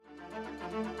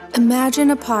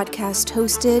Imagine a podcast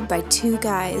hosted by two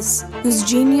guys whose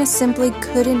genius simply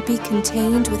couldn't be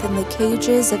contained within the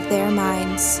cages of their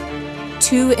minds.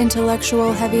 Two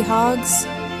intellectual heavy hogs,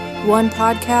 one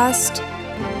podcast,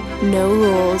 no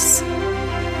rules.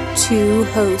 Two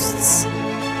hosts.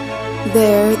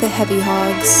 They're the Heavy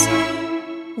Hogs.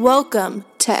 Welcome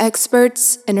to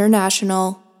Experts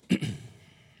International. Just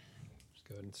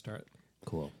go ahead and start.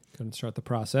 Cool. Go ahead and start the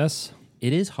process.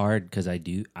 It is hard because I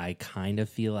kind of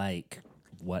feel like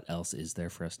what else is there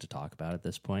for us to talk about at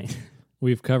this point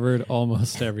We've covered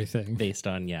almost everything. based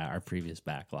on, our previous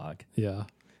backlog. Yeah.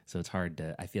 So it's hard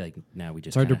to, I feel like now we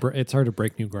just It's hard to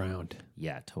break new ground.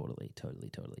 Yeah, totally.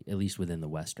 At least within the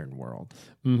Western world.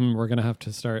 We're going to have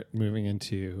to start moving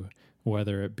into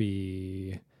whether it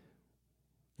be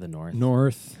The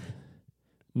North.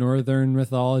 northern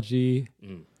mythology,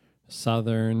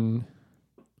 southern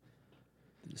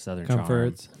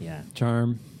comforts,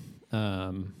 charm.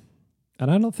 charm. And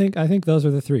I think those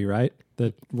are the three, right?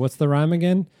 What's the rhyme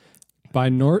again? By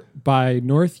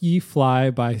north ye fly,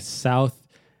 by south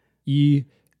ye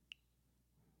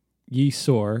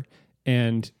soar,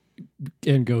 and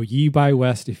go ye by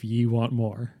west if ye want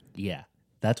more. Yeah.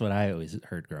 That's what I always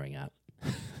heard growing up.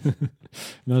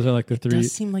 Those are like the It three.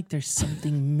 does seem like there's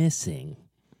something missing.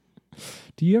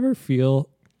 Do you ever feel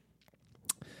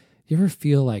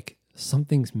like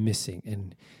something's missing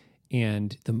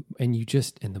and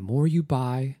the more you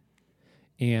buy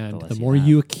and the more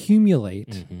you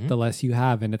accumulate, the less you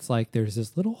have, and it's like there's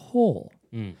this little hole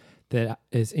that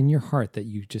is in your heart that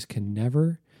you just can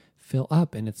never fill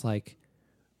up, and it's like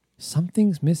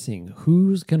something's missing.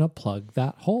 Who's gonna plug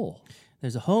that hole?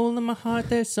 There's a hole in my heart,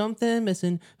 there's something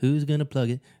missing. Who's gonna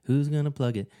plug it? Who's gonna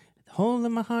plug it? Hole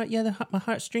in my heart, my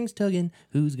heartstrings tugging.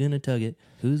 Who's gonna tug it?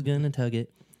 Who's gonna tug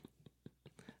it?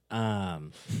 Yeah.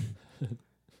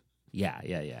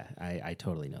 I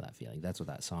totally know that feeling. That's what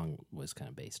that song was kind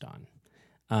of based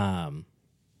on.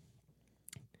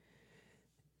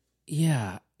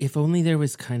 Yeah, if only there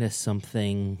was kind of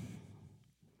something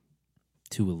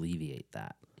to alleviate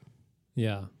that.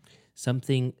 Yeah.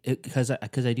 Something, because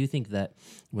I do think that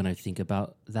when I think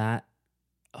about that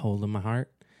hole in my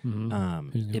heart,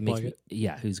 it makes me,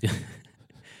 who's gonna,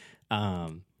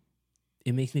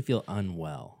 it makes me feel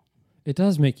unwell. It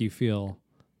does make you feel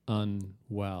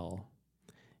unwell.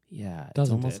 Yeah,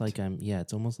 Doesn't it's it?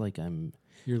 almost like I'm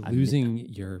You're losing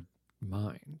your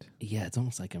mind. Yeah, it's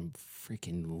almost like I'm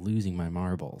freaking losing my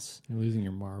marbles. You're losing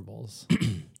your marbles.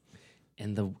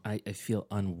 And I feel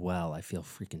unwell. I feel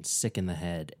freaking sick in the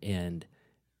head. And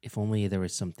if only there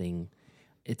was something,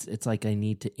 it's like I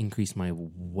need to increase my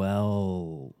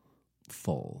well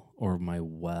full or my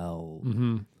well.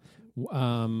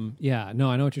 Yeah, no,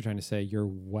 I know what you're trying to say. You're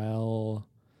well.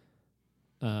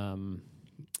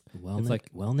 It's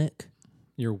like Wellnick.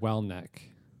 You're well neck.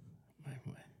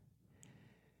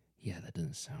 Yeah, that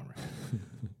doesn't sound right.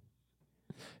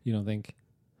 You don't think?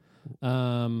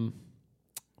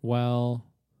 Well,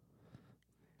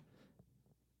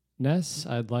 Ness,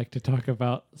 I'd like to talk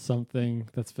about something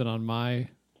that's been on my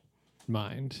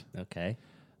mind. Okay.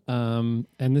 And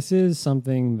this is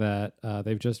something that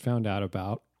they've just found out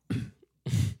about.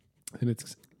 And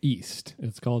it's East.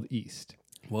 It's called East.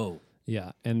 Whoa.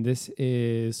 Yeah. And this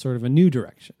is sort of a new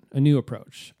direction, a new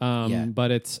approach. But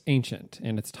it's ancient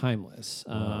and it's timeless.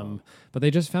 But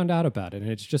they just found out about it and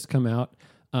it's just come out.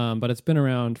 But it's been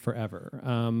around forever.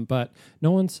 But no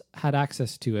one's had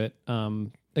access to it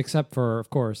except for, of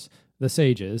course, the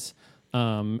sages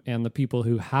and the people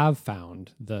who have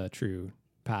found the true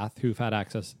path, who've had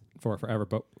access for it forever.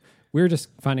 But we're just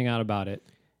finding out about it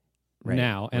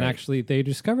now. And actually, they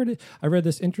discovered it. I read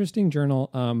this interesting journal.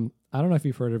 I don't know if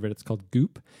you've heard of it. It's called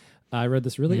Goop. I read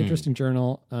this really interesting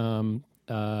journal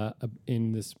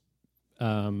in this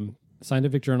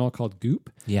scientific journal called Goop.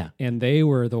 Yeah. And they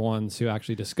were the ones who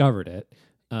actually discovered it.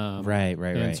 Right.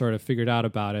 And sort of figured out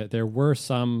about it. There were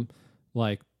some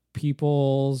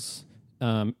peoples,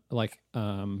 other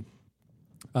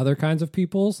kinds of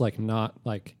peoples, not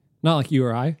like you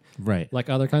or I, right? Like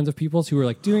other kinds of peoples who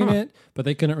were doing it, but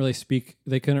they couldn't really speak.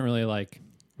 They couldn't really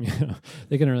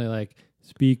they couldn't really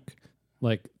speak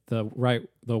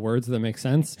the words that make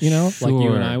sense, like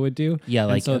you and I would do. Yeah,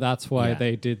 and so that's why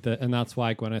they did and that's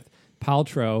why Gwyneth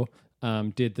Paltrow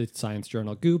did the science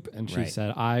journal Goop, and she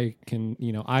said, I can,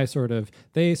 they sort of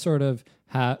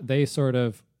have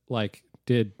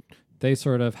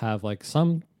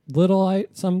some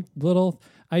little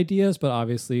ideas, but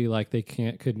obviously they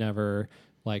could never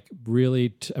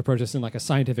really approach this in a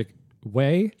scientific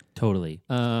way. Totally.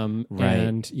 Right.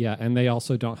 And they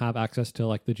also don't have access to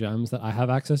like the gems that I have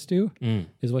access to,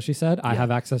 is what she said. I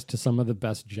have access to some of the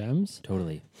best gems.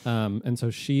 Totally. And so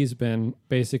she's been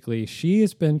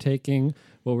taking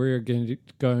what we're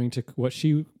going to what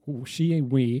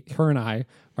her and I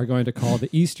are going to call the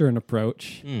Eastern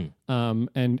approach,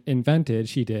 and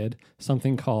she did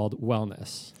something called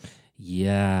wellness.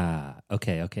 Yeah.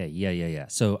 Okay. Yeah.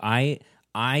 So I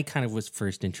kind of was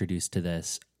first introduced to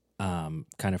this kind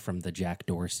of from the Jack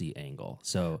Dorsey angle.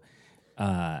 So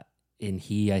and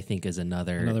he, I think, is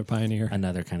another pioneer,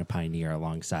 another kind of pioneer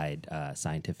alongside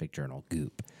Scientific Journal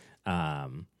Goop.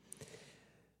 And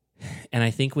I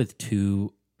think with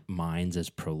two minds as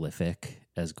prolific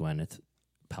as Gwyneth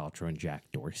Paltrow and Jack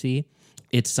Dorsey,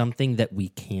 it's something that we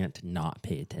can't not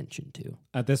pay attention to.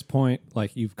 At this point,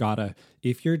 like you've got to,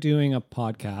 if you're doing a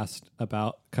podcast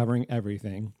about covering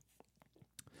everything,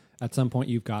 at some point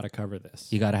you've got to cover this.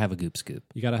 You got to have a Goop Scoop.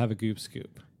 You got to have a Goop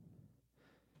Scoop.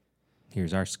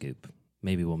 Here's our scoop.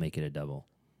 Maybe we'll make it a double.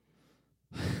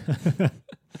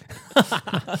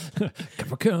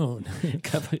 Cup of cone.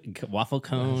 Waffle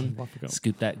cone.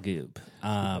 Scoop that goop.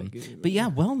 But yeah,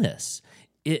 wellness.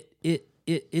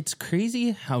 It's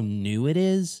crazy how new it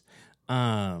is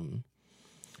to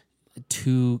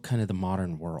kind of the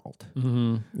modern world.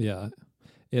 Mm-hmm. Yeah.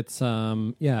 It's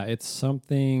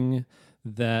something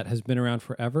that has been around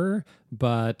forever,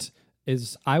 but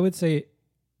is, I would say,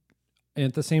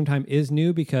 at the same time is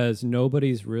new because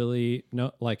nobody's really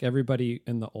like everybody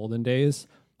in the olden days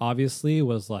obviously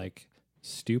was like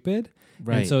stupid,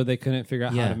 right? And so they couldn't figure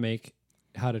out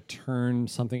how to turn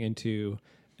something into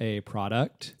a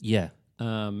product. Yeah.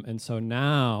 And so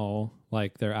now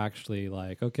like they're actually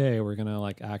like, okay, we're gonna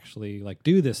like actually like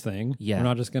do this thing. Yeah. We're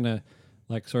not just gonna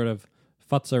like sort of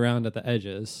futz around at the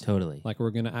edges. Totally. Like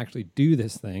we're gonna actually do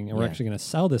this thing, and we're actually gonna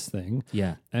sell this thing.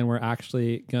 Yeah. And we're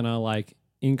actually gonna like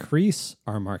increase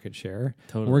our market share.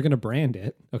 Totally. We're going to brand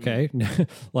it. Okay.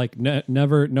 Like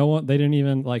never, no one, they didn't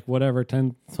even like whatever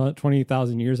 10,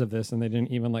 20,000 years of this. And they didn't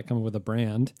even like come up with a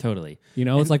brand. Totally. You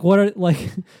know, it's like, what are like,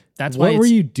 that's what were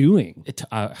you doing?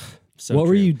 What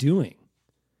were you doing?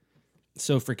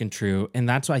 So freaking true. And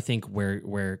that's why I think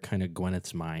where kind of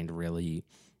Gwyneth's mind really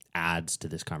adds to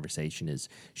this conversation is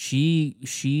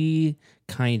she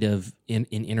kind of in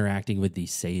interacting with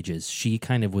these sages, she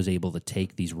kind of was able to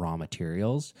take these raw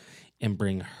materials and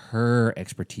bring her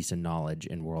expertise and knowledge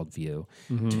and worldview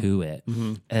to it.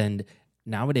 And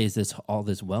nowadays all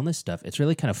this wellness stuff, it's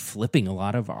really kind of flipping a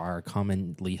lot of our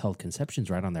commonly held conceptions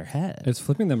right on their head. It's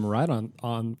flipping them right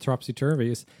on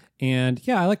topsy-turvies. And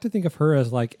yeah, I like to think of her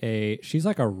as like she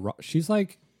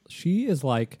is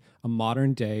like a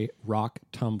modern day rock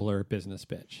tumbler business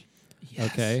bitch.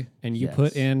 Yes. Okay. And you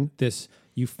put in this,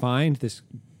 you find this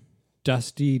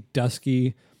dusty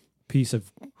piece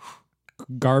of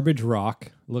garbage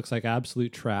rock, looks like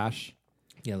absolute trash.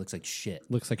 Yeah, it looks like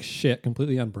shit.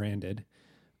 Completely unbranded,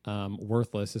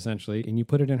 worthless essentially. And you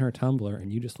put it in her tumbler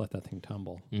and you just let that thing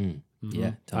tumble.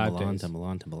 Yeah, tumble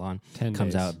on. 10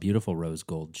 Comes days. out beautiful rose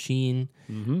gold sheen.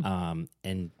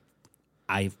 And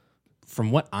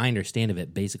from what I understand of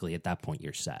it, basically at that point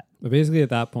you're set. But basically at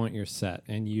that point you're set,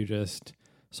 and you just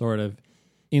sort of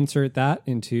insert that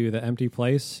into the empty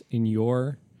place in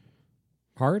your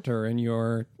heart or in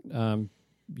your,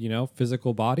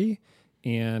 physical body.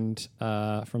 And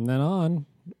from then on,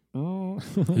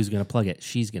 who's going to plug it?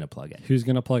 She's going to plug it. Who's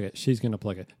going to plug it? She's going to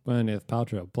plug it. Gwyneth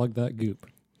Paltrow, plug that goop.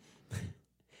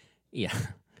 Yeah.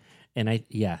 And I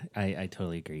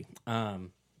totally agree.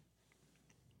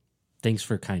 Thanks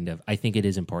for I think it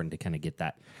is important to kind of get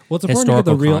that. Well, it's important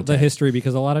to get the history,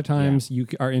 because a lot of times you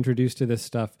are introduced to this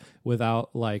stuff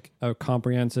without like a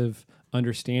comprehensive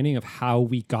understanding of how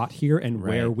we got here and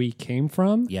where we came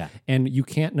from. Yeah. And you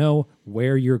can't know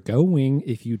where you're going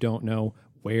if you don't know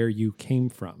where you came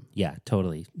from. Yeah,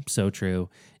 totally. So true.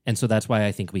 And so that's why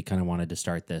I think we kind of wanted to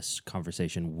start this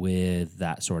conversation with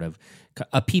that sort of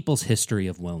a people's history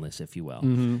of wellness, if you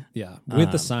will. Yeah.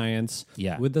 With the science,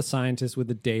 with the scientists, with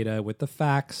the data, with the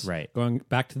facts, right? Going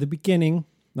back to the beginning,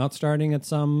 not starting at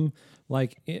some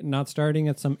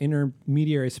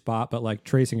intermediary spot, but like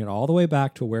tracing it all the way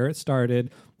back to where it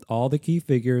started, all the key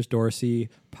figures, Dorsey,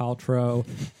 Paltrow,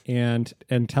 and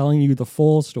telling you the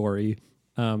full story.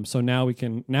 So now we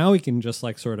can just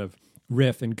like sort of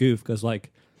riff and goof, because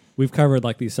like we've covered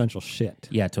like the essential shit.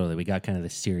 Yeah, totally. We got kind of the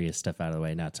serious stuff out of the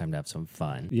way. Now it's time to have some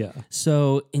fun. Yeah.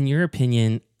 So in your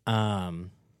opinion,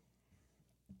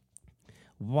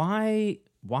 why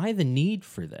the need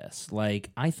for this? Like,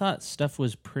 I thought stuff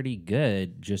was pretty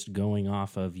good just going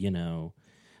off of,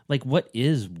 like, what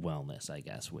is wellness, I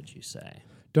guess, would you say?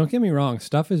 Don't get me wrong.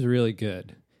 Stuff is really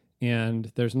good.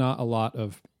 and there's not a lot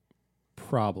of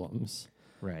problems.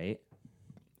 Right.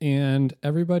 And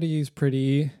everybody's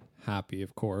pretty happy,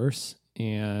 of course,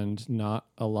 and not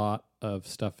a lot of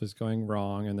stuff is going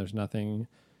wrong, and there's nothing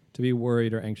to be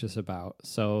worried or anxious about.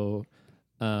 So,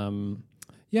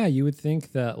 yeah, you would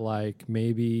think that like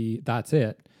maybe that's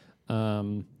it.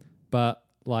 But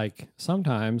like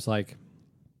sometimes like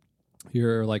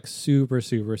you're like super,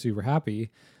 super, super happy.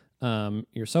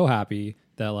 You're so happy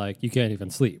that like you can't even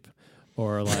sleep,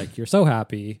 or like you're so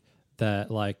happy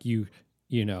that like you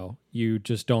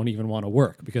just don't even want to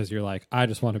work because you're like, I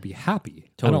just want to be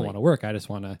happy. Totally. I don't want to work. I just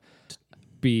want to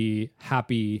be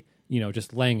happy,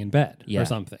 just laying in bed or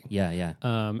something. Yeah. Yeah.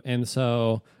 And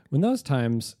so when those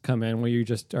times come in where you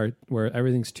just are, where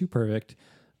everything's too perfect,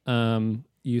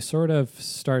 you sort of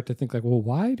start to think like, well,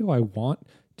 why do I want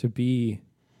to be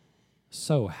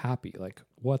so happy? Like,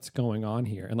 what's going on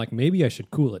here? And like, maybe I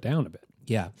should cool it down a bit.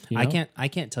 Yeah. I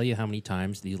can't tell you how many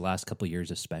times these last couple of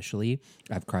years, especially,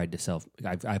 I've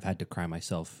had to cry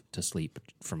myself to sleep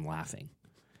from laughing.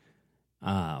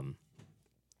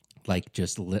 Like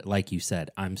just like you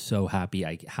said, I'm so happy.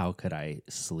 How could I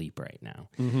sleep right now?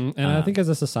 Mm-hmm. And I think as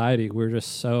a society, we're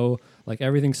just so like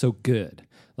everything's so good,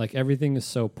 like everything is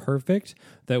so perfect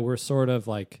that we're sort of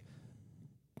like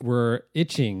we're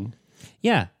itching.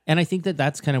 Yeah, and I think that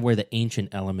that's kind of where the ancient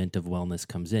element of wellness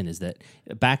comes in, is that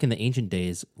back in the ancient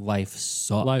days, life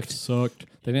sucked.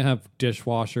 They didn't have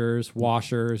dishwashers,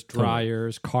 washers,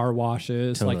 dryers, car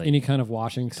washes, like any kind of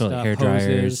washing stuff. Hair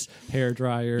dryers. Hair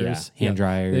dryers. Hand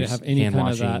dryers. They didn't have any kind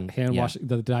washing, of that. Hand washing,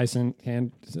 the Dyson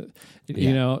hand, they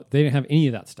didn't have any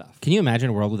of that stuff. Can you imagine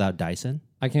a world without Dyson?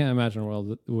 I can't imagine a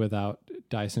world without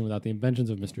Dyson, without the inventions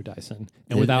of Mr. Dyson.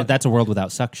 And that's a world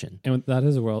without suction. And that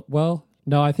is a world, well...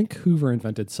 No, I think Hoover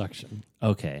invented suction.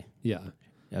 Okay. Yeah.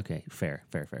 Okay. Fair.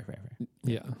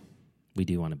 Yeah. We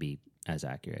do want to be as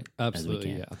accurate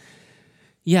Absolutely, as we can.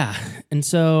 Yeah. Yeah. And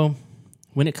so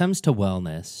when it comes to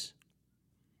wellness,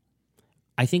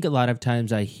 I think a lot of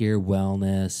times I hear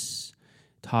wellness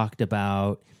talked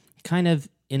about kind of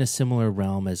in a similar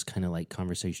realm as kind of like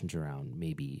conversations around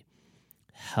maybe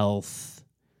health,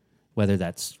 whether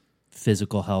that's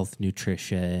physical health,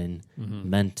 nutrition,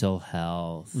 mental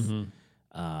health,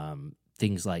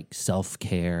 things like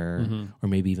self-care, or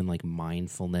maybe even like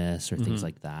mindfulness or things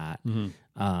like that.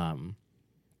 And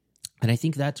I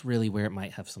think that's really where it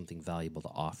might have something valuable to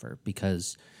offer,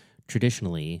 because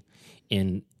traditionally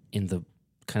in the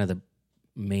kind of the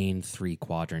main three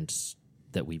quadrants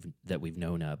that we've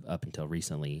known of up until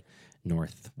recently,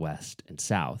 north, west, and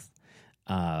south,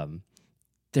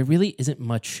 there really isn't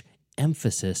much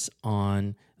emphasis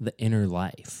on the inner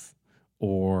life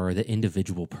or the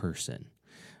individual person.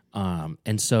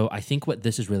 And so I think what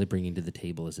this is really bringing to the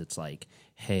table is it's like,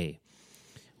 hey,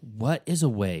 what is a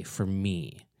way for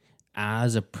me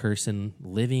as a person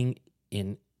living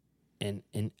in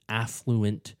an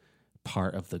affluent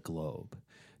part of the globe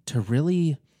to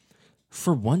really,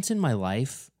 for once in my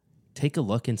life, take a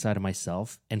look inside of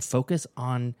myself and focus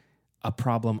on a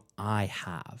problem I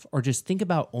have, or just think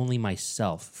about only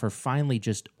myself for finally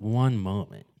just one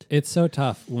moment. It's so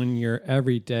tough when your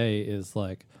every day is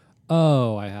like,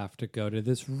 oh, I have to go to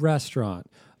this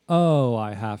restaurant. Oh,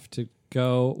 I have to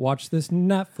go watch this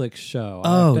Netflix show.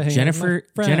 Oh,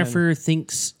 Jennifer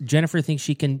thinks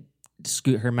she can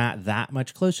scoot her mat that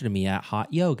much closer to me at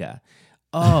hot yoga.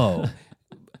 Oh,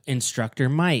 instructor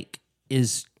Mike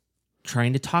is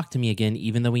trying to talk to me again,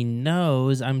 even though he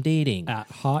knows I'm dating. At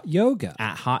hot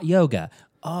yoga.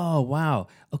 Oh, wow.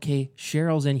 Okay,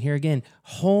 Cheryl's in here again.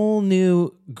 Whole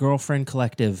new girlfriend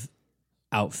collective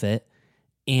outfit.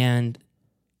 And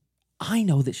I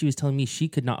know that she was telling me she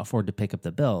could not afford to pick up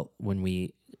the bill when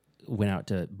we went out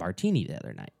to Bartini the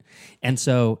other night. And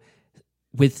so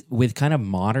with kind of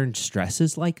modern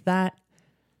stresses like that,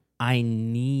 I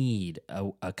need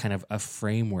a kind of a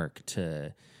framework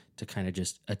to kind of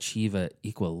just achieve a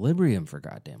equilibrium for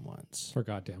goddamn once. For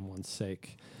goddamn one's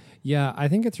sake. Yeah, I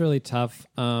think it's really tough.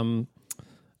 I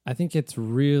think it's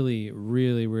really,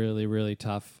 really, really, really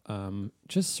tough.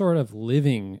 Just sort of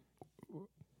living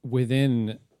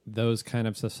within those kind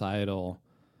of societal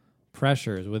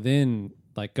pressures, within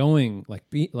like going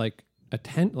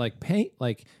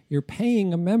you're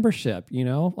paying a membership,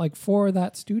 like for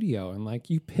that studio, and like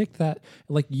you picked that,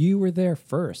 like you were there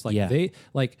first,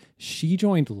 like she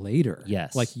joined later.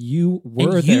 Yes, like you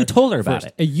were and there. You told her first. about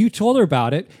it. And you told her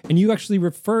about it, and you actually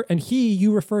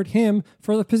you referred him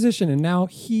for the position, and now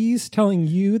he's telling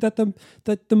you that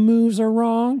the moves are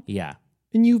wrong. Yeah.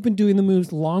 And you've been doing the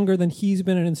moves longer than he's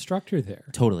been an instructor there.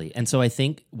 Totally. And so I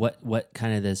think what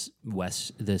kind of this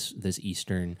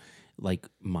Eastern like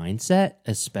mindset,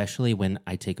 especially when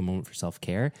I take a moment for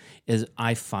self-care, is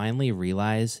I finally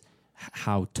realize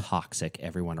how toxic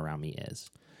everyone around me is.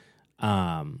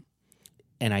 And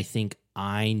I think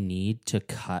I need to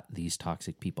cut these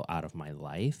toxic people out of my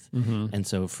life. And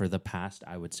so for the past,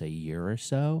 I would say, year or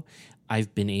so,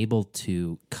 I've been able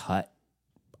to cut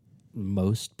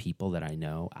most people that I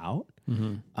know out.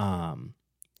 And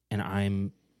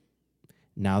I'm,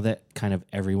 now that kind of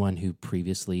everyone who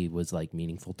previously was like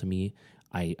meaningful to me,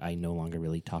 I no longer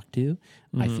really talk to,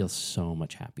 I feel so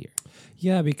much happier.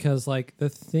 Yeah, because like the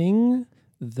thing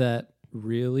that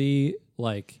really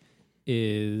like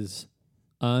is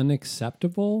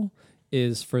unacceptable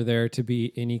is for there to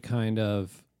be any kind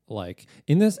of like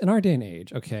in our day and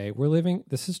age. Okay, we're living,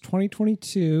 this is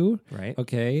 2022, right?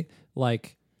 Okay,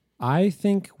 like I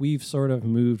think we've sort of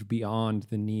moved beyond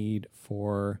the need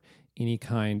for any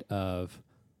kind of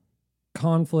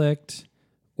conflict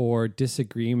or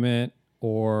disagreement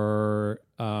or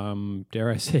dare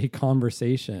I say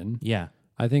conversation. Yeah.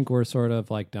 I think we're sort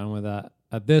of like done with that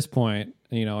at this point,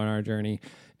 in our journey.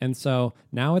 And so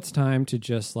now it's time to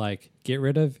just like get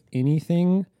rid of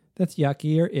anything that's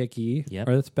yucky or icky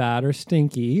or that's bad or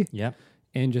stinky. Yep.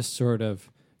 And just sort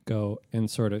of go and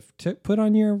sort of put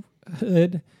on your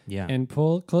hood and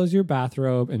close your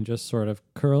bathrobe and just sort of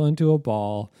curl into a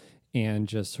ball and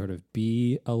just sort of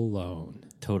be alone.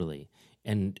 Totally.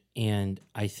 And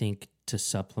I think to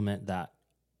supplement that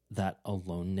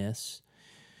aloneness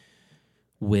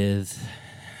with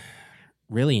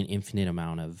really an infinite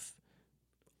amount of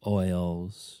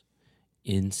oils,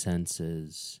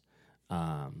 incenses.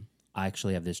 I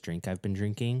actually have this drink I've been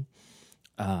drinking.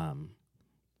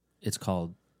 It's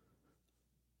called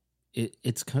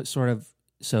it's sort of,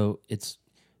 so it's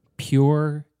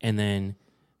pure and then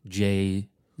JZZ.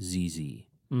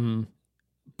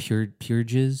 Pure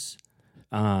jizz.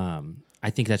 I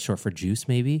think that's short for juice,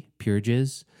 maybe. Pure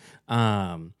jizz.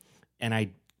 And I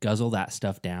guzzle that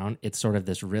stuff down. It's sort of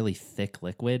this really thick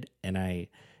liquid, and I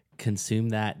consume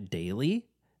that daily.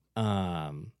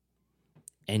 And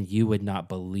you would not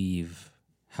believe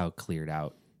how cleared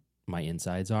out my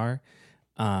insides are.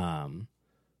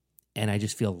 And I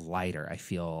just feel lighter. I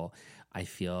feel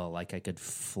like I could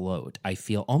float. I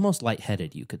feel almost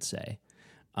lightheaded, you could say,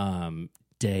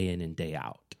 day in and day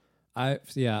out.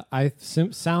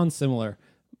 Sound similar.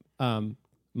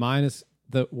 Mine is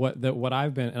what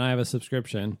I've been, and I have a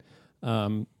subscription.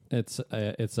 It's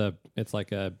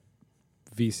like a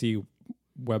VC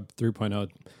Web 3.0.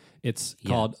 It's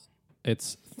called,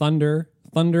 it's Thunder,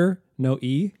 no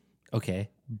E. Okay.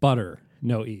 Butter,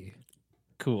 no E.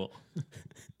 Cool.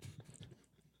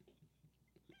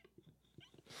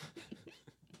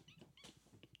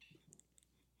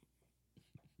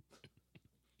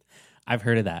 I've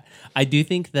heard of that. I do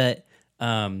think that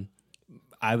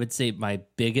I would say my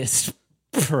biggest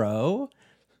pro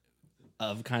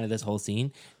of kind of this whole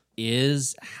scene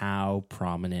is how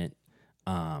prominent.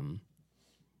 I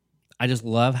just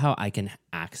love how I can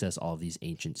access all these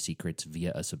ancient secrets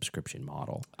via a subscription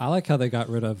model. I like how they got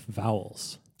rid of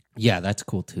vowels. Yeah, that's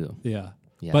cool too. Yeah.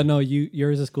 But no,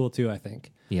 yours is cool too, I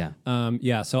think. Yeah.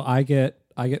 So I get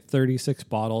 36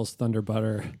 bottles Thunder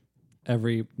Butter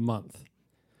every month.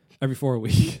 Every 4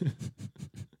 weeks.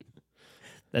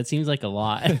 That seems like a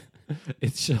lot.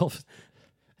 It's shelf.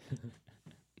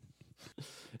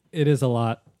 It is a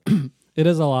lot. It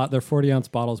is a lot. They're 40-ounce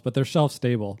bottles, but they're shelf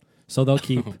stable, so they'll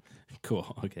keep.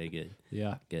 Cool. Okay, good.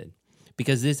 Yeah. Good.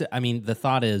 Because this, I mean, the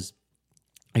thought is,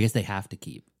 I guess they have to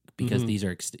keep because these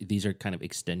are kind of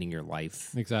extending your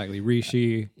life. Exactly.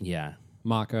 Reishi. Yeah.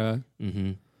 Maca.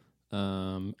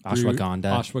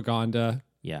 Ashwagandha.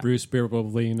 Yeah. Brew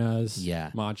spirulina's.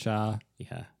 Yeah. Matcha.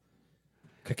 Yeah.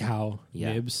 Cacao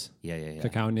nibs. Yeah.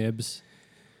 Cacao nibs.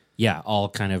 Yeah, all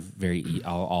kind of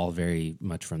all very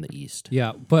much from the East.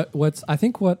 Yeah, but one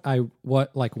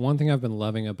thing I've been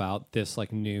loving about this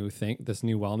like new thing, this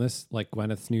new wellness, like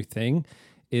Gwyneth's new thing,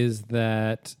 is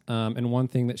that and one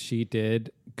thing that she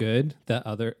did good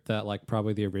that like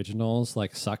probably the originals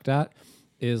like sucked at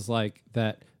is like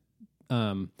that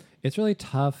it's really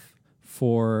tough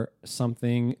for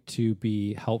something to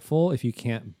be helpful if you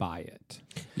can't buy it.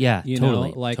 Yeah,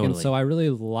 totally. And so I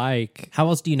really like. How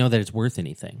else do you know that it's worth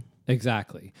anything?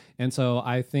 Exactly. And so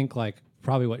I think like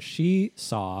probably what she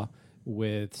saw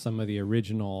with some of the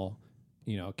original,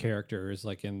 characters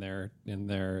like in their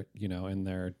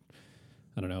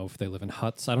I don't know if they live in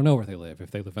huts. I don't know where they live.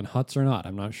 If they live in huts or not,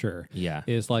 I'm not sure. Yeah.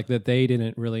 Is like that they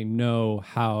didn't really know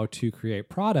how to create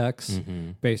products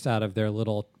based out of their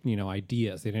little,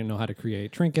 ideas. They didn't know how to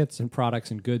create trinkets and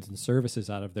products and goods and services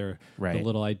out of their the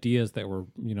little ideas that were,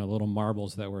 little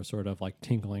marbles that were sort of like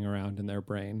tinkling around in their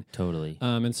brain. Totally.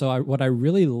 And so what I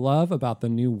really love about the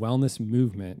new wellness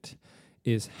movement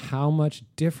is how much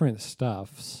different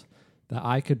stuffs that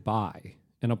I could buy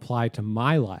and apply to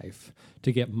my life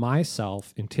to get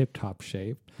myself in tip-top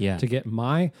shape. Yeah. To get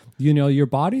your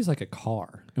body's like a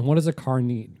car. And what does a car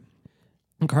need?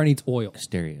 A car needs oil.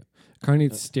 Stereo. A car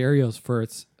needs stereos for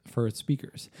its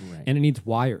speakers. Right. And it needs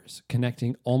wires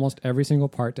connecting almost every single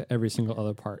part to every single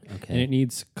other part. Okay. And it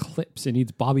needs clips. It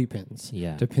needs bobby pins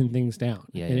to pin things down.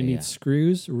 Yeah, and it needs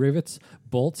screws, rivets,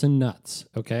 bolts, and nuts.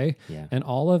 Okay? Yeah. And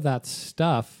all of that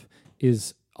stuff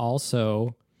is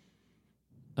also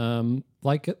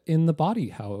like in the body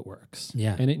how it works.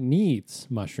 Yeah. And it needs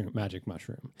magic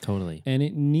mushroom. Totally. And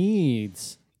it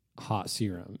needs hot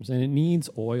serums. And it needs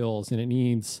oils. And it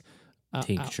needs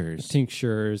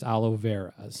tinctures, aloe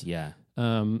veras. Yeah.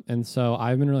 And so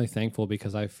I've been really thankful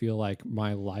because I feel like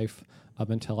my life up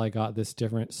until I got this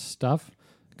different stuff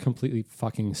completely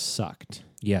fucking sucked.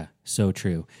 Yeah, so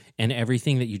true. And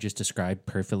everything that you just described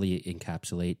perfectly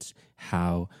encapsulates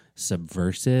how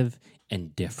subversive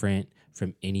and different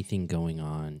from anything going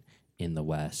on in the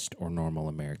West or normal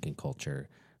American culture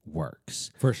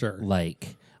works. For sure.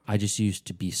 Like, I just used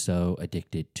to be so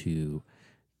addicted to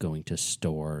going to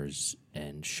stores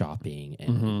and shopping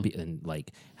and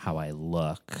like how I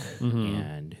look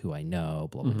and who I know,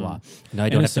 blah, blah, blah. Now I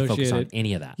don't have to focus on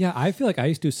any of that. Yeah, I feel like I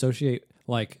used to associate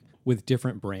like with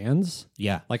different brands.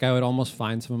 Yeah. Like I would almost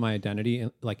find some of my identity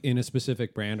in a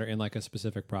specific brand or in like a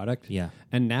specific product. Yeah.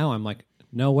 And now I'm like,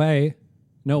 no way,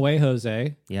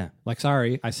 Jose. Yeah. Like,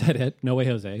 sorry, I said it. No way,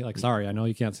 Jose. Like, sorry, I know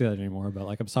you can't say that anymore, but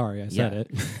like, I'm sorry, I said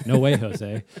it. No way,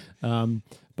 Jose.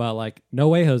 But like, no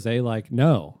way, Jose. Like,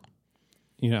 no,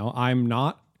 I'm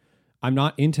not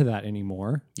into that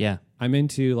anymore. Yeah. I'm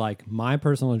into like my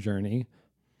personal journey,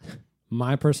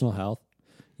 my personal health,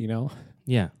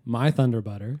 Yeah. my Thunder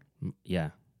Butter.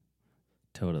 Yeah.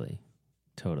 Totally.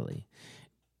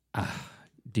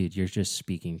 Dude, you're just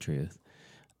speaking truth.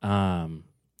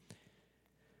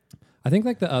 I think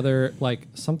like the other, like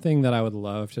something that I would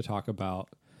love to talk about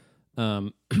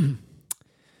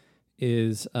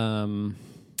is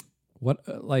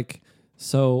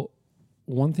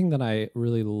one thing that I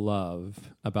really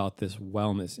love about this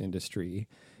wellness industry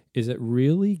is it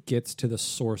really gets to the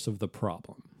source of the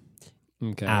problem.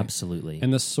 Okay. Absolutely.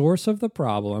 And the source of the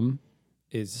problem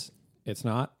is it's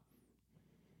not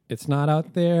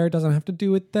out there. It doesn't have to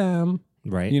do with them.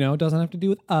 Right. It doesn't have to do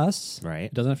with us. Right.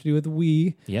 It doesn't have to do with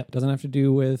we. Yep. It doesn't have to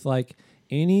do with like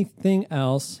anything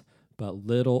else but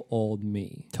little old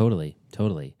me. Totally.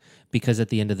 Because at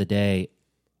the end of the day,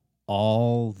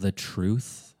 all the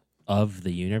truth of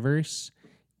the universe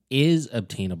is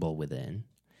obtainable within.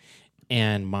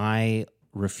 And my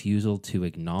refusal to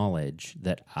acknowledge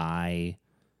that I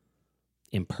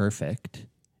am perfect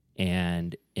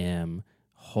and am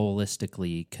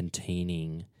holistically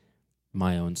containing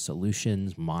my own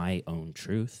solutions, my own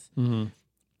truth.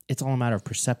 It's all a matter of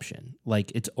perception.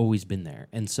 Like, it's always been there.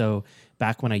 And so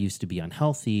back when I used to be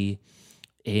unhealthy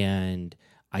and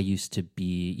I used to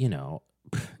be,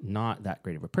 not that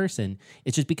great of a person,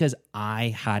 it's just because I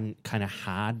hadn't kind of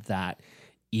had that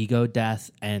ego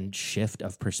death and shift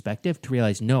of perspective to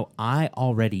realize, no, I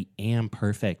already am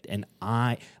perfect, and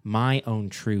my own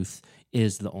truth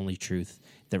is the only truth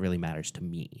that really matters to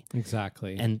me.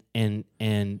 Exactly. And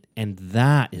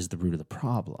that is the root of the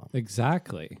problem.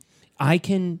 Exactly.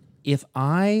 If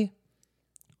I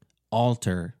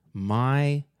alter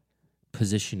my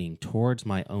positioning towards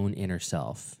my own inner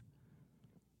self,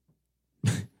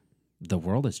 the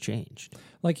world has changed.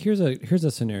 Like here's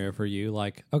a scenario for you.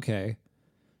 Like, okay,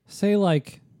 say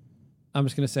like I'm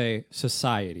just gonna say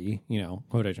society,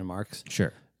 quotation marks.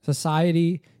 Sure.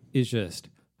 Society is just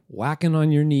whacking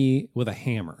on your knee with a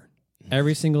hammer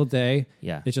every single day.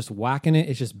 Yeah. It's just whacking it.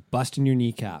 It's just busting your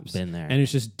kneecaps. Been there. And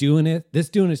it's just doing it.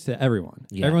 Doing it to everyone.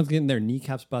 Yeah. Everyone's getting their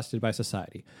kneecaps busted by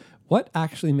society. What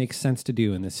actually makes sense to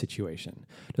do in this situation?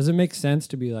 Does it make sense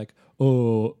to be like,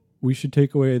 oh, we should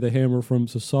take away the hammer from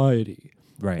society?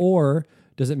 Right. Or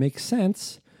does it make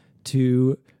sense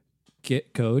to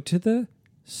go to the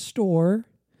store,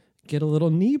 get a little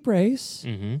knee brace,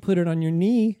 put it on your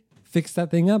knee, fix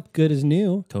that thing up, good as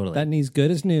new. Totally. That knee's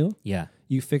good as new. Yeah.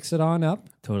 You fix it on up.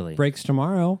 Totally. Breaks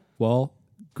tomorrow. Well,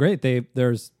 great.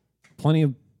 There's plenty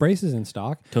of braces in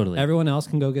stock. Totally. Everyone else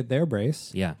can go get their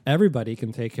brace. Yeah. Everybody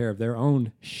can take care of their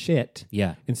own shit.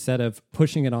 Yeah. Instead of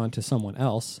pushing it on to someone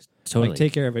else. Totally. Like,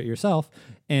 take care of it yourself.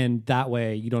 And that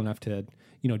way you don't have to,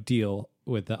 deal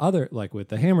with the other, like with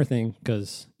the hammer thing.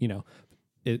 Cause,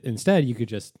 instead you could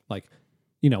just like,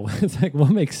 it's like,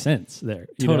 what makes sense there?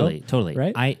 Totally.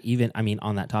 Right.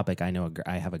 On that topic, I know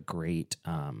I have a great,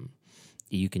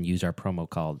 you can use our promo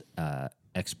called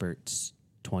Experts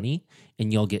 20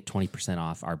 and you'll get 20%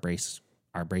 off our brace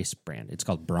brand. It's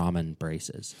called Brahman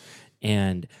braces.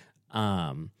 And,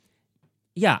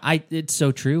 it's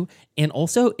so true. And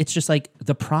also it's just like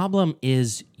the problem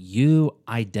is you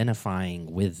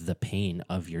identifying with the pain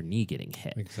of your knee getting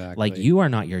hit. Exactly. Like you are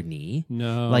not your knee.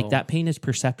 No. Like that pain is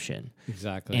perception.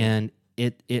 Exactly. And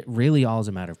it really all is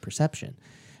a matter of perception.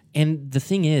 And the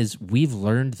thing is, we've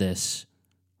learned this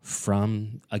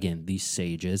from, again, these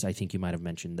sages. I think you might have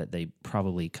mentioned that they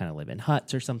probably kind of live in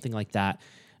huts or something like that.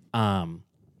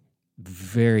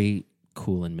 Very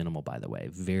cool and minimal, by the way.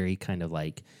 Very kind of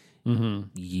like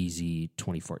Yeezy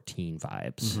 2014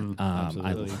 vibes.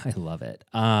 I love it.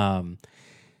 And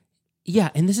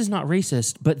this is not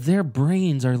racist, but their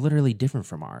brains are literally different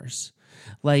from ours.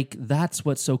 Like, that's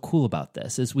what's so cool about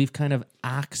this, is we've kind of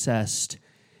accessed...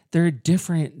 They're a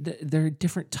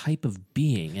different type of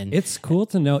being, and it's cool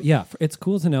to know. Yeah, it's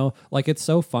cool to know. Like, it's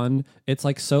so fun. It's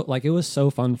like it was so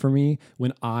fun for me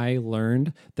when I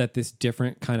learned that this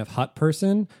different kind of hut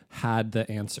person had the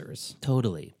answers.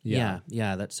 Totally. Yeah,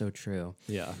 that's so true.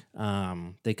 Yeah.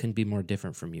 They couldn't be more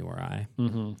different from you or I.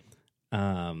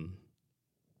 Mm-hmm.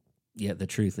 Yeah, the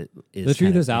truth is the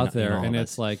truth is out there, and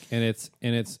it's like, and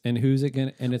who's it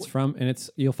gonna, and it's from, and it's,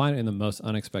 you'll find it in the most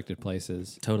unexpected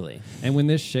places. Totally. And when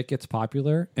this shit gets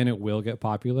popular, and it will get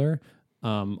popular,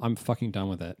 I'm fucking done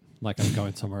with it. Like, I'm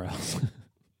going somewhere else.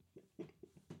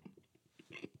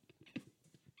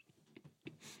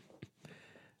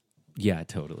 Yeah,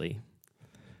 totally.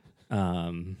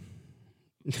 Yeah,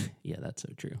 that's so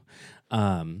true.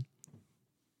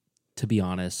 To be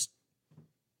honest,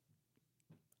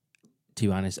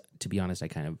 I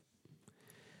kind of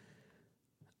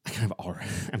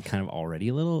already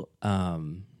a little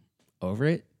over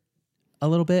it a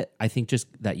little bit. I think just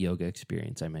that yoga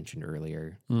experience I mentioned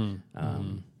earlier,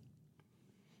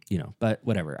 but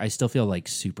whatever. I still feel like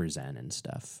super zen and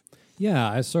stuff.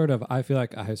 Yeah, I feel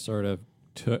like I sort of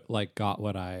got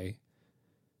what I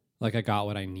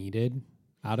needed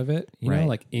out of it, you know,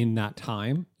 like in that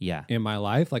time in my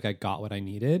life, like I got what I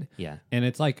needed. Yeah. And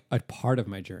it's like a part of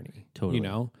my journey. Totally. You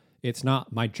know, it's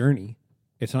not my journey.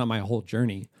 It's not my whole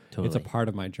journey. Totally. It's a part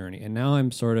of my journey. And now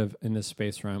I'm sort of in this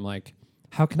space where I'm like,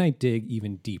 how can I dig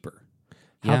even deeper?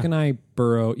 How can I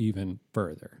burrow even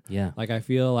further? Yeah. Like, I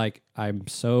feel like I'm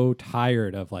so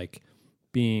tired of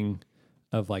paying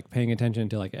attention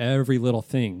to like every little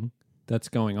thing that's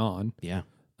going on. Yeah.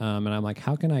 And I'm like,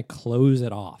 how can I close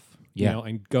it off? You know,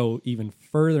 and go even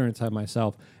further inside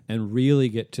myself and really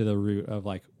get to the root of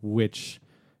like which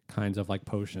kinds of like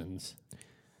potions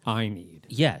I need.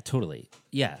 Yeah, totally.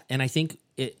 Yeah. And I think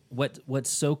what's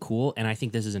so cool, and I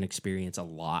think this is an experience a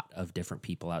lot of different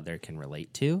people out there can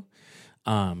relate to.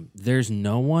 There's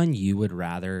no one you would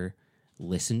rather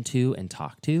listen to and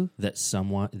talk to than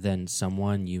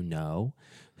someone you know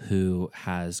who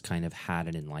has kind of had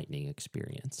an enlightening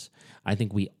experience. I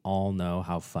think we all know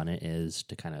how fun it is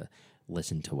to kind of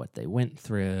listen to what they went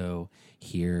through,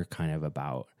 hear kind of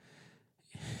about,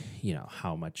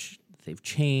 how much they've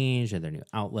changed and their new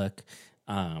outlook.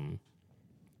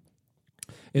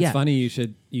 It's funny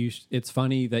it's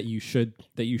funny that you should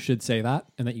say that,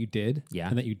 and that you did. Yeah.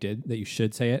 And that you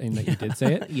should say it, and that you did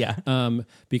say it. Yeah.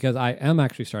 Because I am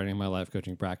actually starting my life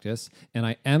coaching practice, and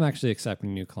I am actually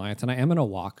accepting new clients, and I am going to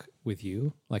walk with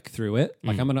you through it.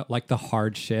 Like, I'm going to the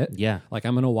hard shit. Yeah. Like,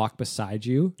 I'm going to walk beside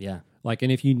you. Yeah. Like,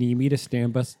 and if you need me to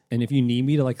stand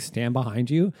stand behind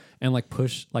you and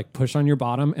push on your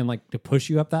bottom and to push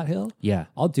you up that hill, yeah,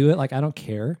 I'll do it. Like, I don't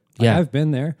care. Yeah. I've been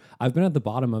there. I've been at the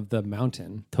bottom of the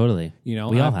mountain. Totally. We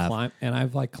all have.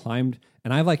 I've climbed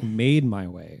and I've made my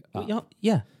way up.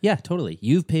 Yeah, totally.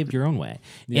 You've paved your own way.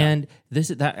 Yeah. And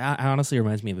that honestly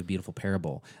reminds me of a beautiful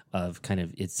parable of kind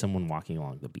of, it's someone walking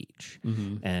along the beach,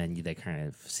 and they kind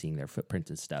of seeing their footprints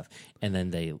and stuff. And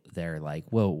then they're like,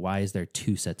 whoa, why is there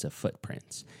two sets of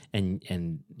footprints?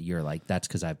 And you're like, that's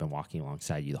because I've been walking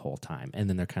alongside you the whole time. And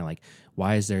then they're kind of like,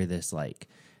 why is there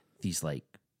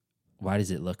why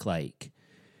does it look like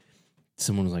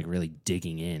someone was really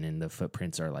digging in, and the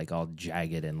footprints are all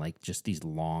jagged and just these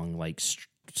long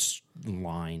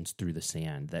lines through the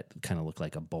sand that kind of look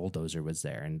like a bulldozer was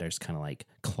there, and there's kind of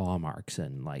claw marks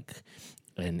and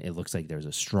it looks like there's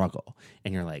a struggle,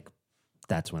 and you're like,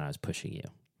 that's when I was pushing you.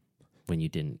 when you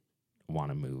didn't want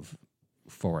to move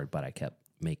forward, but I kept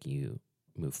making you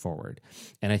move forward.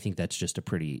 And I think that's just a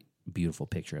pretty beautiful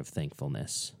picture of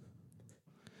thankfulness.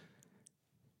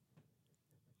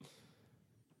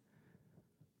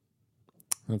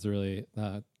 That's really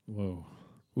whoa.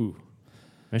 Ooh.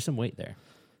 There's some weight there.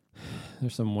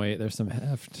 There's some weight, there's some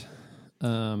heft.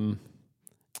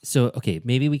 So, okay,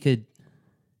 maybe we could...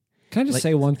 Can I just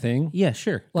say one thing? Yeah,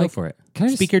 sure. Like, go for it. can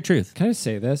I Speak your truth. Can I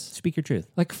say this? Speak your truth.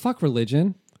 Like, fuck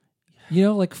religion. You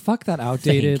know, like, fuck that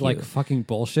outdated, like, fucking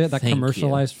bullshit, that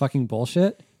commercialized fucking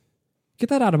bullshit. Get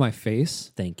that out of my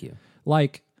face. Thank you.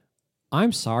 Like,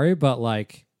 I'm sorry, but,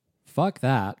 like, fuck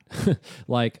that.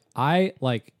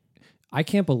 I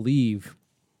can't believe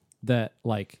that,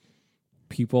 like,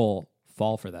 people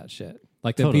fall for that shit.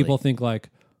 Like, that people think, like,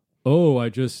 oh, I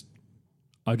just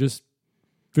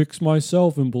fix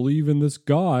myself and believe in this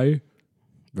guy.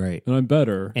 Right. And I'm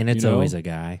better. And it's always a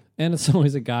guy. And it's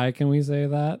always a guy. Can we say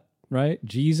that? Right?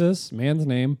 Jesus, man's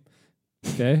name.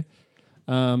 Okay.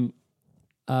 I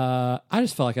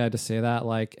just felt like I had to say that,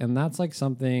 like, and that's like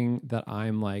something that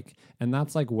I'm like, and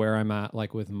that's like where I'm at,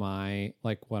 like with my,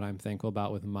 like what I'm thankful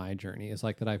about with my journey is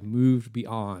like that I've moved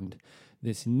beyond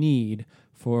this need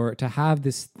to have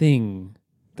this thing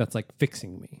that's like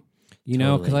fixing me, you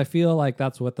know, because I feel like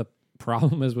that's what the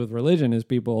problem is with religion is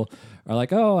people are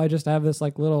like, oh, I just have this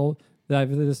like I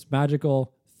have this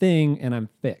magical thing and I'm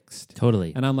fixed.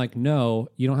 Totally. And I'm like, no,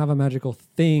 you don't have a magical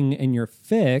thing and you're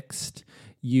fixed.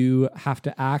 You have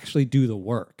to actually do the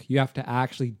work. You have to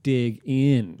actually dig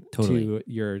in to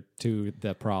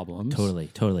the problems.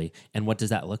 Totally. And what does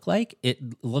that look like?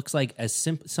 It looks like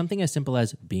something as simple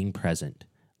as being present.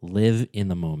 Live in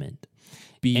the moment.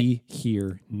 Be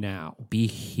here now. Be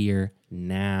here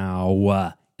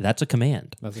now. That's a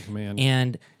command. That's a command.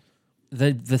 And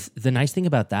the nice thing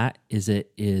about that is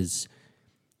it is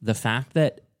the fact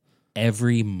that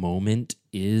every moment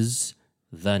is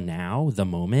the now, the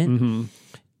moment. Mm-hmm.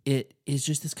 It is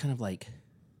just this kind of like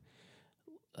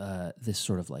this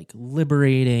sort of like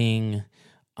liberating,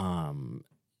 kind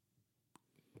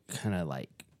of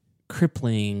like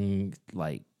crippling,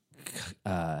 like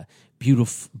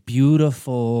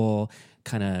beautiful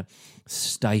kind of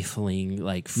stifling,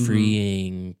 like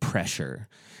freeing pressure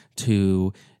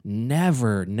to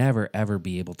never ever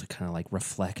be able to kind of like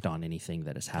reflect on anything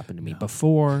that has happened to me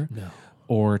before,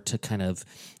 or to kind of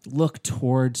look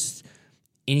towards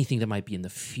anything that might be in the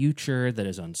future that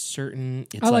is uncertain.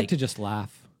 I like to just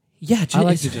laugh. Yeah, I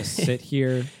like to just sit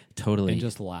here totally and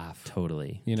just laugh.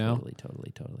 Totally. You know?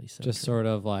 Totally. So just true. Sort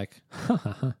of like,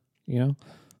 you know?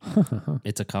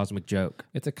 It's a cosmic joke.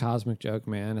 It's a cosmic joke,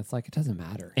 man. It's like, it doesn't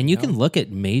matter. And you can look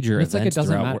at major events. It's like, it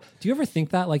doesn't matter. Do you ever think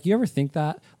that? Like, you ever think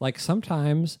that? Like,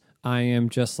 sometimes I am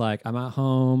just like, I'm at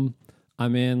home.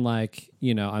 I'm in like,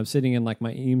 you know, I'm sitting in like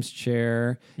my Eames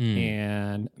chair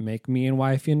and make me and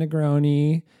wifey a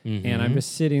Negroni. And I'm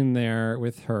just sitting there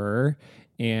with her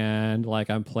and like,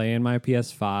 I'm playing my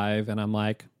PS5 and I'm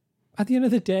like, at the end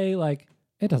of the day, like,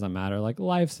 it doesn't matter. Like,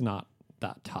 life's not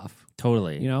that tough.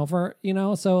 Totally. You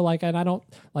know, so like, and I don't,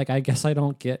 like, I guess I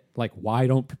don't get, like, why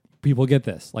don't people get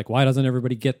this? Like, why doesn't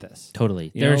everybody get this?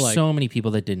 Totally. There are so many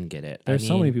people that didn't get it. There's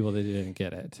so many people that didn't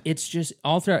get it. It's just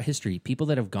all throughout history, people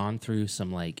that have gone through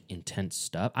some like intense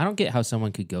stuff. I don't get how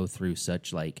someone could go through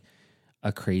such like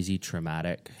a crazy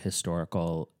traumatic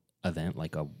historical event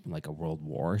like a world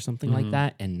war or something like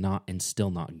that and still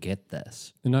not get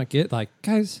this. And not get, like,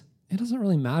 guys, it doesn't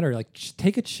really matter. Like, just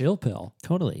take a chill pill.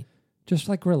 Totally. Just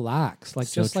like relax, like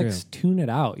so just true. like tune it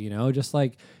out, you know, just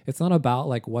like, it's not about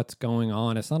like what's going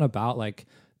on. It's not about like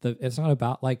it's not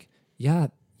about like,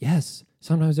 yes,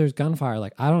 sometimes there's gunfire.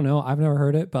 Like, I don't know. I've never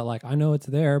heard it, but like, I know it's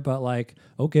there, but like,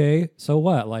 okay, so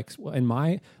what? Like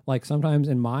sometimes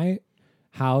in my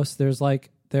house, there's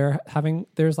like a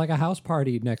house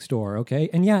party next door. Okay.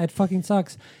 And yeah, it fucking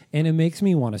sucks. And it makes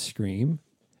me want to scream.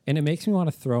 And it makes me want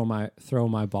to throw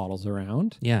my bottles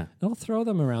around. Yeah. I'll throw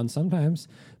them around sometimes.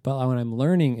 But what I'm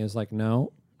learning is like,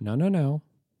 no.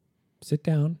 Sit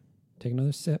down. Take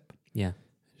another sip. Yeah.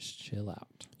 Just chill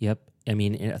out. Yep. I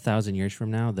mean, 1,000 years from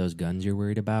now, those guns you're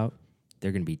worried about,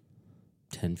 they're going to be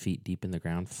 10 feet deep in the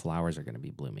ground. Flowers are going to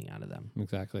be blooming out of them.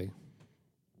 Exactly.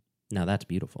 Now, that's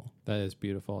beautiful. That is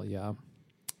beautiful, yeah.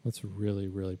 That's really,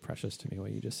 really precious to me,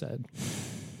 what you just said.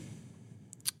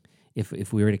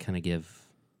 If we were to kind of give...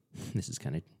 This is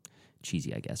kind of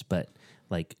cheesy, I guess, but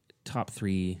like top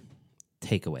 3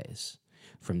 takeaways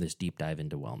from this deep dive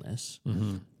into wellness.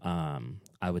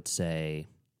 I would say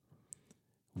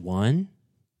 1,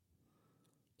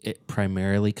 it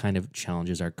primarily kind of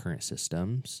challenges our current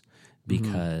systems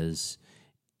because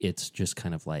it's just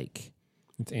kind of like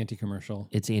It's anti-commercial.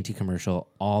 It's anti-commercial.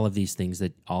 All of these things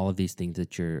that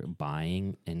you're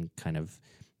buying and kind of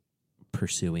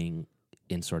pursuing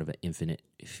in sort of an infinite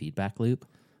feedback loop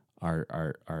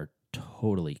are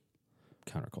totally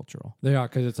countercultural. They are,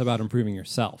 because it's about improving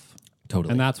yourself.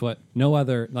 Totally. And that's what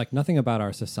nothing about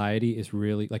our society is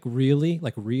really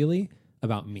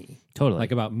about me. Totally.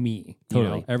 Like about me.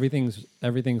 Totally. You know?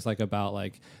 Everything's like about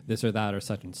like this or that or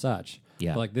such and such.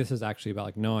 Yeah. But like this is actually about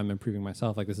like, no, I'm improving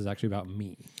myself. Like this is actually about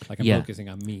me. Like I'm Yeah. focusing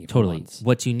on me. For Totally. once.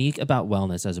 What's unique about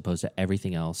wellness as opposed to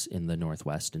everything else in the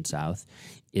Northwest and South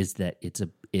is that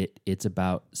it's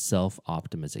about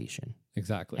self-optimization.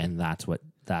 Exactly. And that's what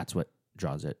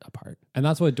draws it apart. And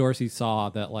that's what Dorsey saw,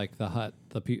 that like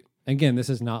again, this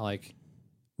is not like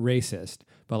racist,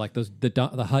 but like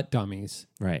the Hut dummies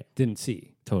Right. didn't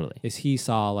see. Totally. Is he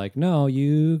saw like, no,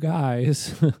 you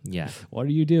guys, Yeah. what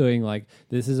are you doing? Like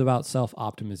this is about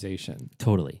self-optimization.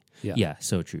 Totally. Yeah. Yeah.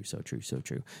 So true. So true. So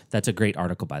true. That's a great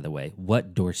article, by the way.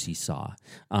 What Dorsey saw.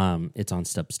 It's on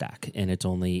Substack, and it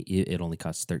only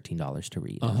costs $13 to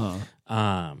read.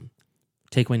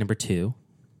 Takeaway number 2.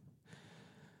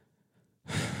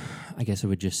 I guess I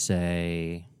would just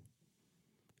say,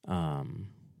 I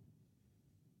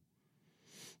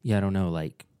don't know.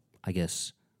 Like, I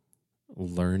guess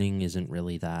learning isn't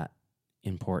really that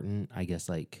important. I guess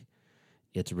like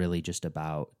it's really just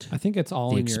about I think it's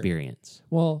all the in experience.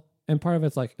 well, and part of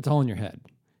it's like, it's all in your head,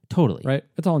 Totally. right?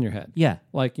 It's all in your head. Yeah.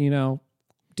 Like,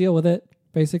 deal with it,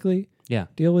 basically. Yeah.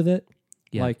 Deal with it.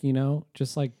 Yeah. Like,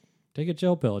 just like take a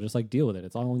chill pill, just like deal with it.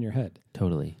 It's all in your head.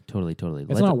 Totally.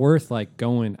 It's not worth like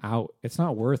going out. It's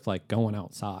not worth like going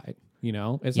outside,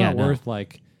 It's Yeah, not no. worth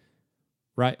like,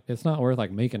 right. It's not worth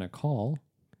like making a call.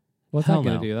 What's Hell that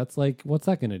going to no. do? That's like, what's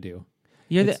that going to do?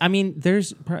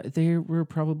 They were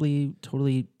probably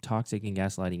totally toxic and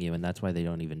gaslighting you, and that's why they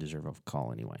don't even deserve a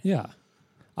call anyway. Yeah.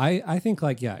 I think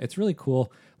like, yeah, it's really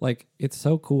cool. Like, it's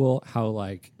so cool how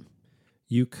like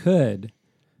you could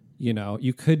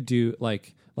do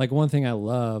like one thing I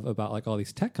love about like all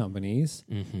these tech companies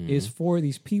is for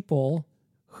these people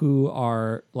who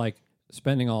are like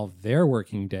spending all of their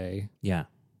working day Yeah.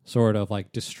 sort of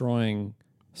like destroying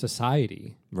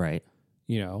society, Right.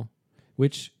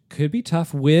 which could be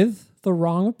tough with the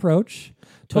wrong approach.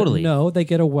 Totally. But no,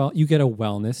 you get a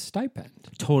wellness stipend.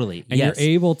 Totally. And yes. you're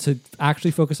able to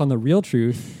actually focus on the real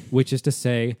truth, which is to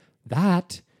say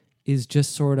that is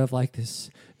just sort of like this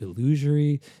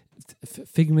illusory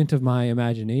figment of my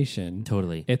imagination.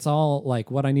 Totally. It's all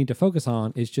like what I need to focus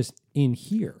on is just in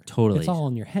here. Totally. It's all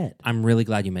in your head. I'm really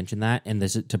glad you mentioned that. And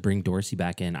this is to bring Dorsey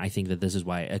back in. I think that this is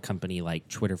why a company like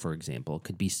Twitter, for example,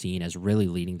 could be seen as really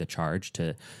leading the charge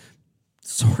to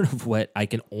sort of what I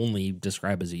can only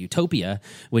describe as a utopia,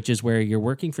 which is where you're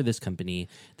working for this company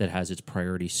that has its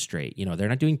priorities straight. They're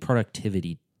not doing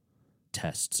productivity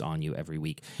tests on you every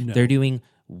week. No. They're doing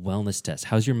wellness tests.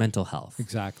 How's your mental health?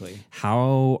 Exactly.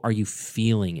 How are you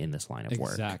feeling in this line of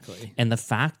work? Exactly. And the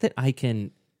fact that I can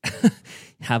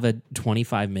have a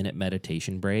 25-minute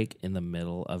meditation break in the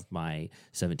middle of my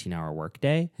 17-hour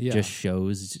workday just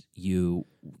shows you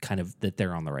kind of that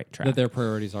they're on the right track. That their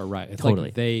priorities are right. It's Totally.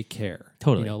 like they care.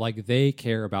 Totally. Like they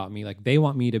care about me. Like they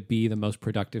want me to be the most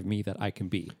productive me that I can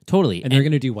be. Totally. And they're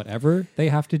going to do whatever they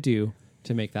have to do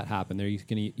to make that happen. They're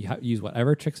going to use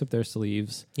whatever tricks up their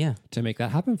sleeves to make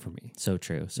that happen for me. So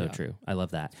true. So true. I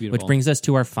love that. Beautiful. Which brings us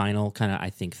to our final kind of,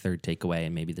 I think, third takeaway,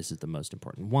 and maybe this is the most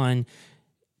important one.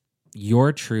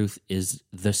 Your truth is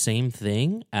the same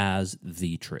thing as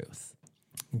the truth.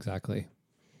 Exactly.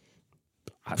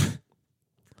 I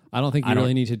don't think you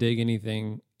really need to dig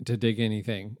anything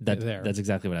there. That's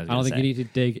exactly what I was I don't going to think say. you need to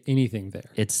dig anything there.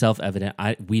 It's self-evident.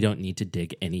 We don't need to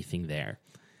dig anything there.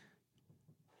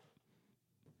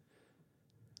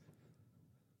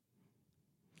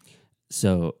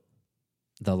 So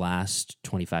the last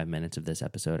 25 minutes of this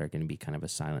episode are going to be kind of a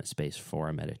silent space for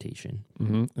a meditation.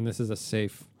 Mm-hmm. And this is a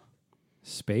safe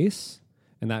space.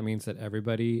 And that means that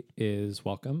everybody is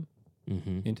welcome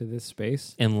into this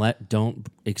space. And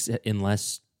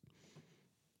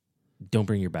don't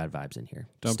bring your bad vibes in here.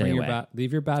 Leave your bad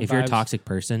vibes. If you're a toxic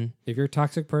person,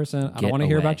 I don't want to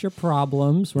hear about your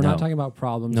problems. We're not talking about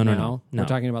problems now. No. We're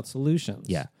talking about solutions.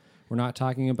 Yeah. We're not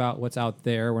talking about what's out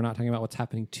there. We're not talking about what's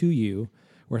happening to you.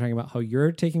 We're talking about how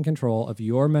you're taking control of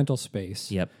your mental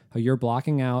space. Yep. How you're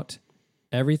blocking out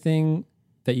everything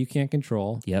that you can't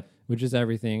control. Yep. Which is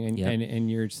everything.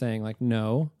 And you're saying like,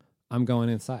 no, I'm going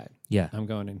inside. Yeah. I'm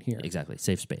going in here. Exactly.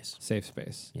 Safe space. Safe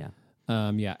space. Yeah.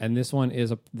 And this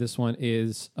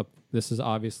is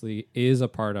obviously a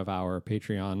part of our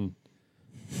Patreon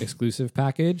exclusive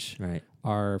package. Right.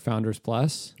 Our Founders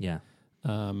Plus. Yeah.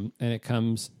 And it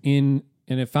comes in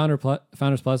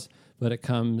Founders Plus, but it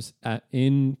comes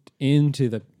into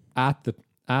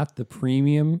the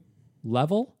premium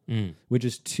level, which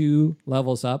is 2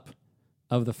 levels up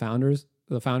of the Founders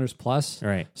Plus.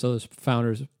 Right. So there's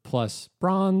Founders Plus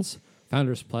Bronze,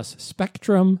 Founders Plus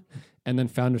Spectrum, and then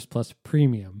Founders Plus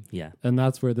Premium. Yeah. And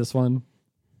that's where this one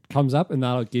comes up, and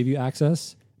that'll give you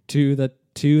access to the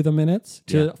minutes,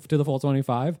 to the full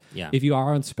 25. Yeah. If you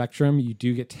are on Spectrum, you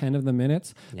do get 10 of the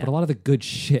minutes, but a lot of the good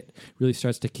shit really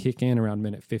starts to kick in around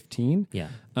minute 15. Yeah.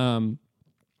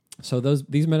 So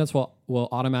these minutes will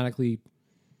automatically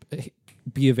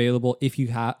be available if you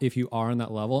are on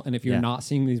that level, and if you're not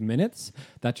seeing these minutes,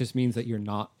 that just means that you're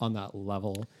not on that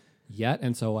level yet.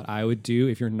 And so what I would do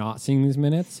if you're not seeing these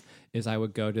minutes is I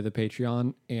would go to the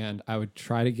Patreon and I would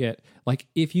try to get, like,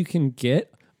 if you can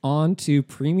get onto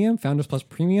Premium, Founders Plus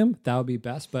Premium, that would be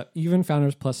best. But even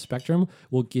Founders Plus Spectrum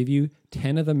will give you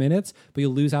 10 of the minutes, but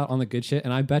you'll lose out on the good shit.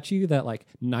 And I bet you that like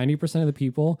 90% of the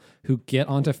people who get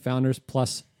onto Founders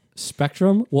Plus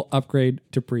Spectrum will upgrade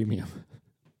to Premium.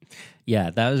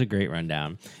 Yeah, that was a great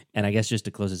rundown. And I guess just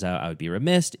to close this out, I would be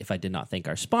remiss if I did not thank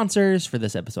our sponsors for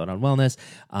this episode on wellness,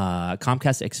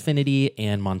 Comcast Xfinity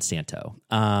and Monsanto.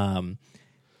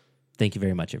 Thank you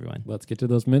very much, everyone. Let's get to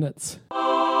those minutes.